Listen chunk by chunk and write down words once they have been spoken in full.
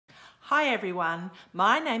Hi everyone,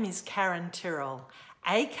 my name is Karen Tyrrell,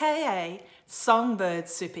 aka Songbird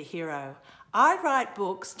Superhero. I write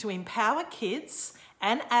books to empower kids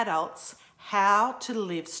and adults how to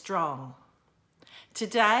live strong.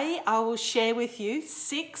 Today I will share with you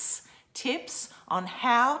 6 tips on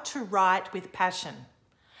how to write with passion.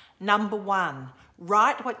 Number 1,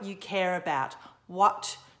 write what you care about,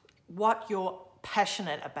 what you're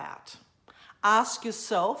passionate about. Ask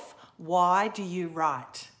yourself, why do you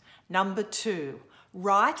write? Number 2,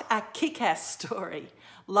 write a kick-ass story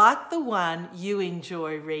like the one you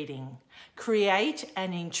enjoy reading. Create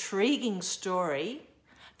an intriguing story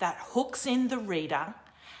that hooks in the reader.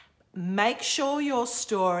 Make sure your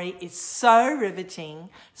story is so riveting,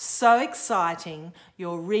 so exciting,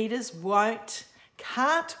 your readers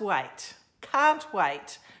can't wait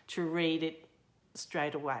to read it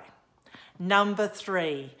straight away. Number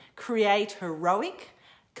 3, create heroic,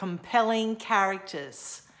 compelling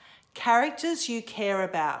characters. Characters you care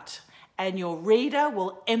about, and your reader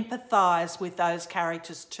will empathize with those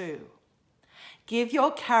characters too. Give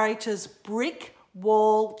your characters brick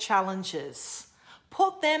wall challenges.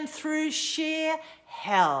 Put them through sheer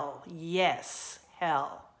hell. Yes,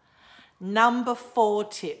 hell. Number 4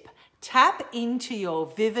 tip, tap into your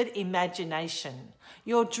vivid imagination,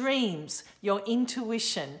 your dreams, your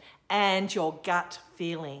intuition, and your gut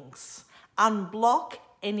feelings. Unblock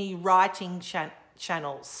any writing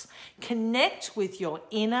channels. Connect with your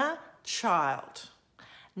inner child.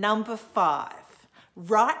 Number 5,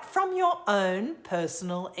 write from your own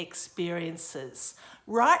personal experiences.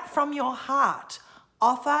 Write from your heart.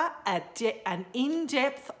 Offer an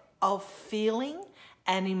in-depth of feeling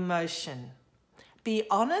and emotion. Be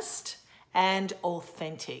honest and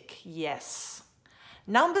authentic, yes.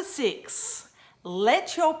 Number 6,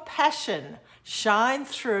 let your passion shine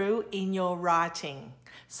through in your writing.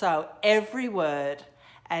 So every word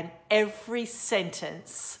and every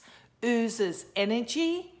sentence oozes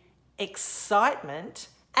energy, excitement,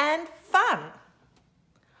 and fun.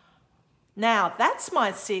 Now that's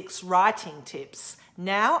my 6 writing tips.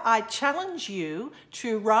 Now I challenge you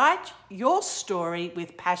to write your story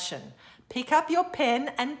with passion. Pick up your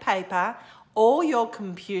pen and paper or your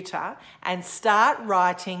computer and start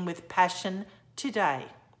writing with passion today.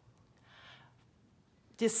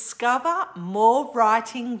 Discover more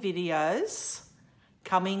writing videos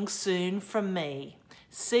coming soon from me.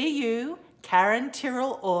 See you, Karen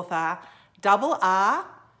Tyrrell author,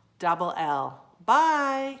 RRL.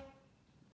 Bye.